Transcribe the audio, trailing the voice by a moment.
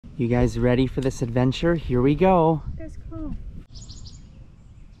You guys ready for this adventure? Here we go. Let's go.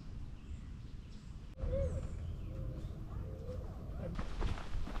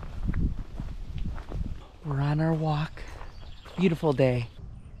 We're on our walk. Beautiful day.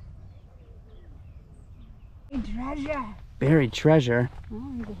 Treasure. Buried treasure.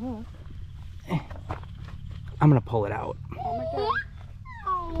 Oh, there's a hook. I'm gonna pull it out. Oh my God.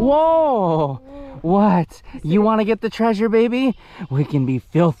 Whoa! What? You want to get the treasure, baby? We can be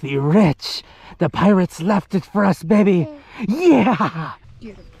filthy rich. The pirates left it for us, baby. Yeah!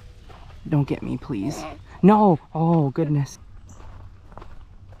 Don't get me, please. No! Oh, goodness.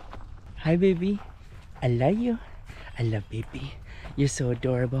 Hi, baby. I love you. I love baby. You're so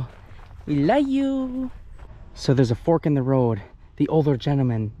adorable. We love you. So there's a fork in the road. The older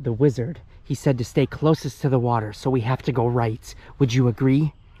gentleman, the wizard, he said to stay closest to the water, so we have to go right. Would you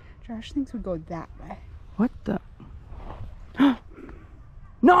agree? Josh thinks we go that way. What the?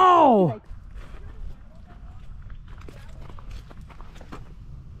 No!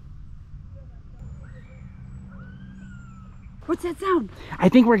 What's that sound? I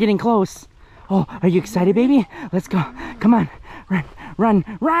think we're getting close. Oh, are you excited, baby? Let's go. Come on. Run, run,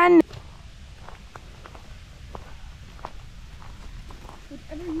 run!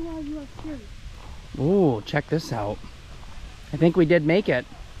 Whatever you are scary. Oh, check this out. I think we did make it.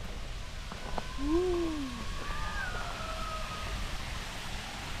 Ooh.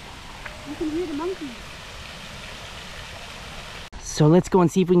 You can hear the monkeys. So let's go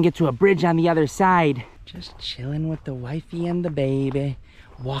and see if we can get to a bridge on the other side. Just chilling with the wifey and the baby,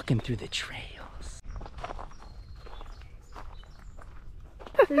 walking through the trails.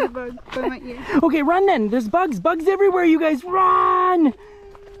 There's a bug by my ear. Okay, run then. There's bugs. Bugs everywhere, you guys. Run!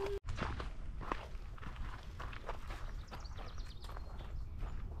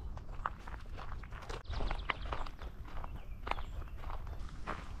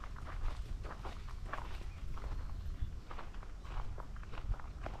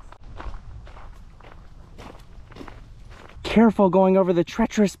 Careful going over the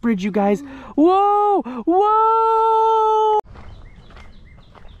treacherous bridge, you guys. Whoa! Whoa!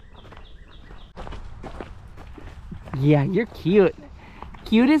 Yeah, you're cute.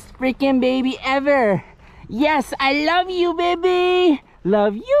 Cutest freaking baby ever. Yes, I love you, baby.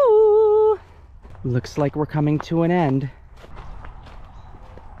 Love you. Looks like we're coming to an end.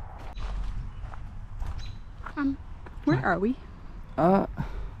 Where are we?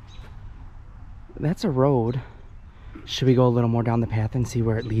 That's a road. Should we go a little more down the path and see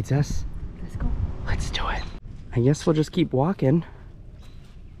where it leads us? Let's go. Let's do it. I guess we'll just keep walking.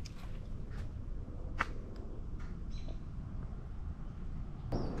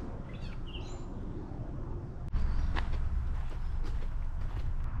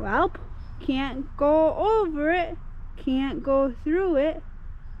 Well, can't go over it, can't go through it.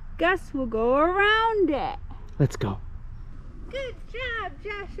 Guess we'll go around it. Let's go. Good job,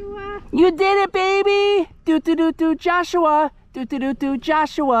 Joshua. You did it, baby! Do Joshua! Do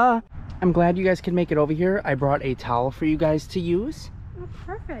Joshua! I'm glad you guys could make it over here. I brought a towel for you guys to use. Oh,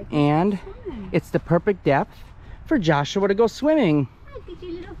 perfect. And it's the perfect depth for Joshua to go swimming. Look at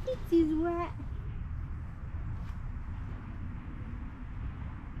your little feetsies wet.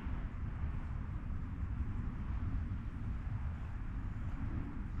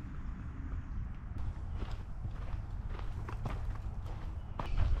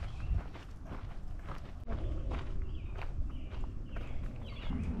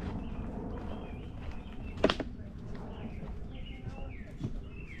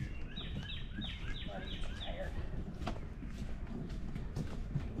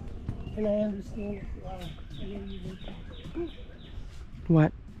 And I understand.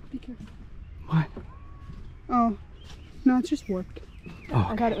 What? Be careful. What? Oh, no, it's just warped. Oh,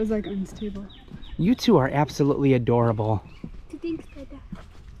 I thought it was like unstable. you two are absolutely adorable. Thanks, Dada.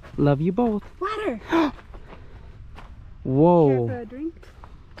 Love you both. Water. Whoa. Care for a drink?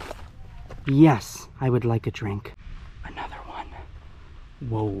 Yes, I would like a drink. Another one.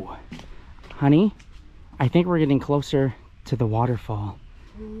 Whoa. Honey, I think we're getting closer to the waterfall.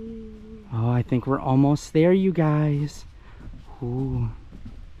 Oh, I think we're almost there, you guys. Ooh.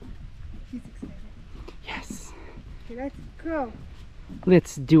 He's excited. Yes. Okay, let's go.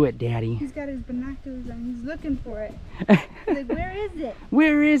 Let's do it, Daddy. He's got his binoculars on. He's looking for it. He's like, where is it?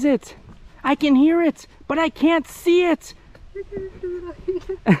 Where is it? I can hear it, but I can't see it.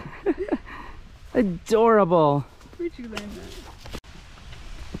 Adorable. Where'd you learn that?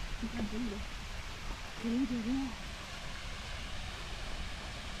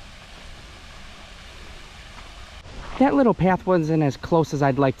 That little path wasn't as close as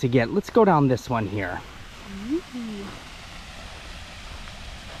I'd like to get. Let's go down this one here.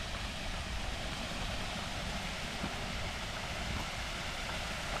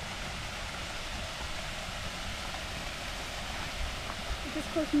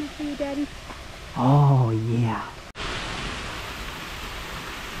 Close enough for you, Daddy. Oh, yeah.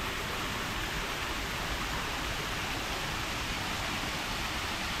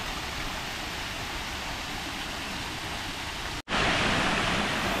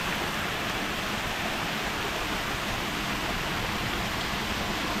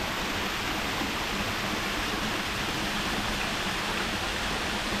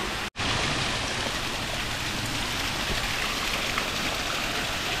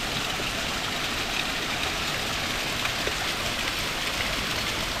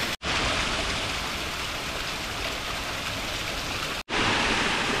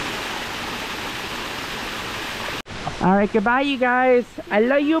 All right, goodbye, you guys. I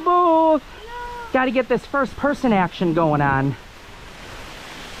love you both. Got to get this first person action going on.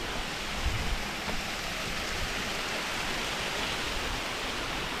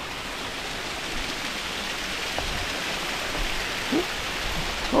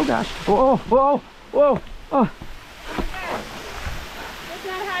 Oh gosh. Whoa, whoa, whoa. Oh. That's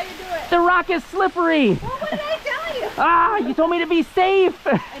not how you do it. The rock is slippery. Well, what did I tell you? Ah, you told me to be safe.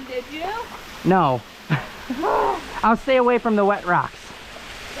 And did you? No. I'll stay away from the wet rocks.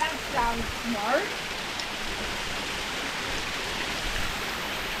 That sounds smart.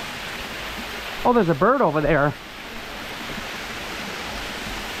 Oh, there's a bird over there.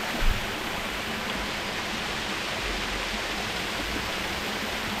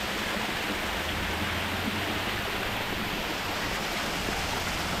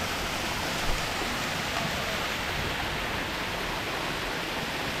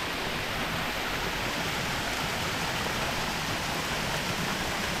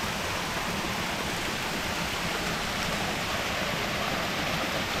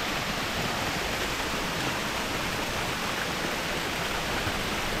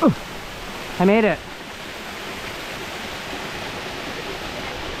 I made it.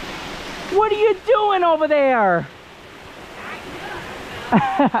 What are you doing over there?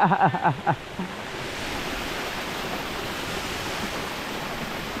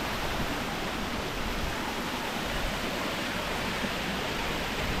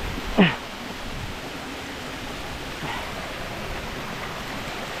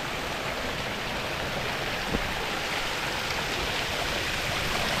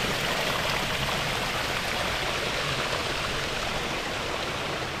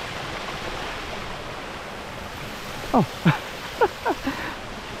 Oh.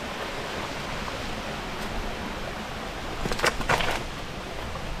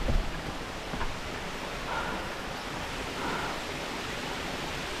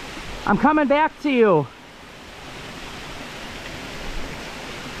 I'm coming back to you.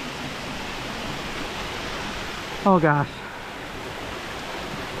 Oh gosh.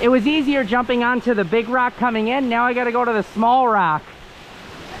 It was easier jumping onto the big rock coming in. Now I gotta go to the small rock.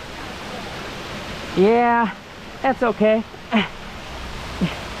 Yeah. That's okay.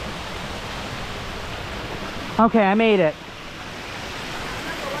 Okay, I made it.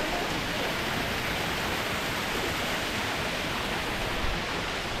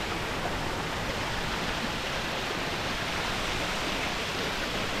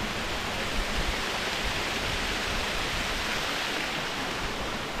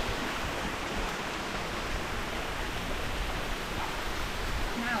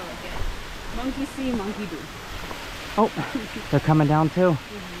 Now look at it. Monkey see, monkey do. Oh, they're coming down too.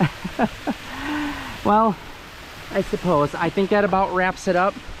 Well, I suppose. I think that about wraps it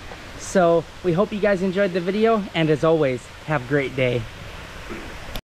up. So we hope you guys enjoyed the video, and as always, have a great day.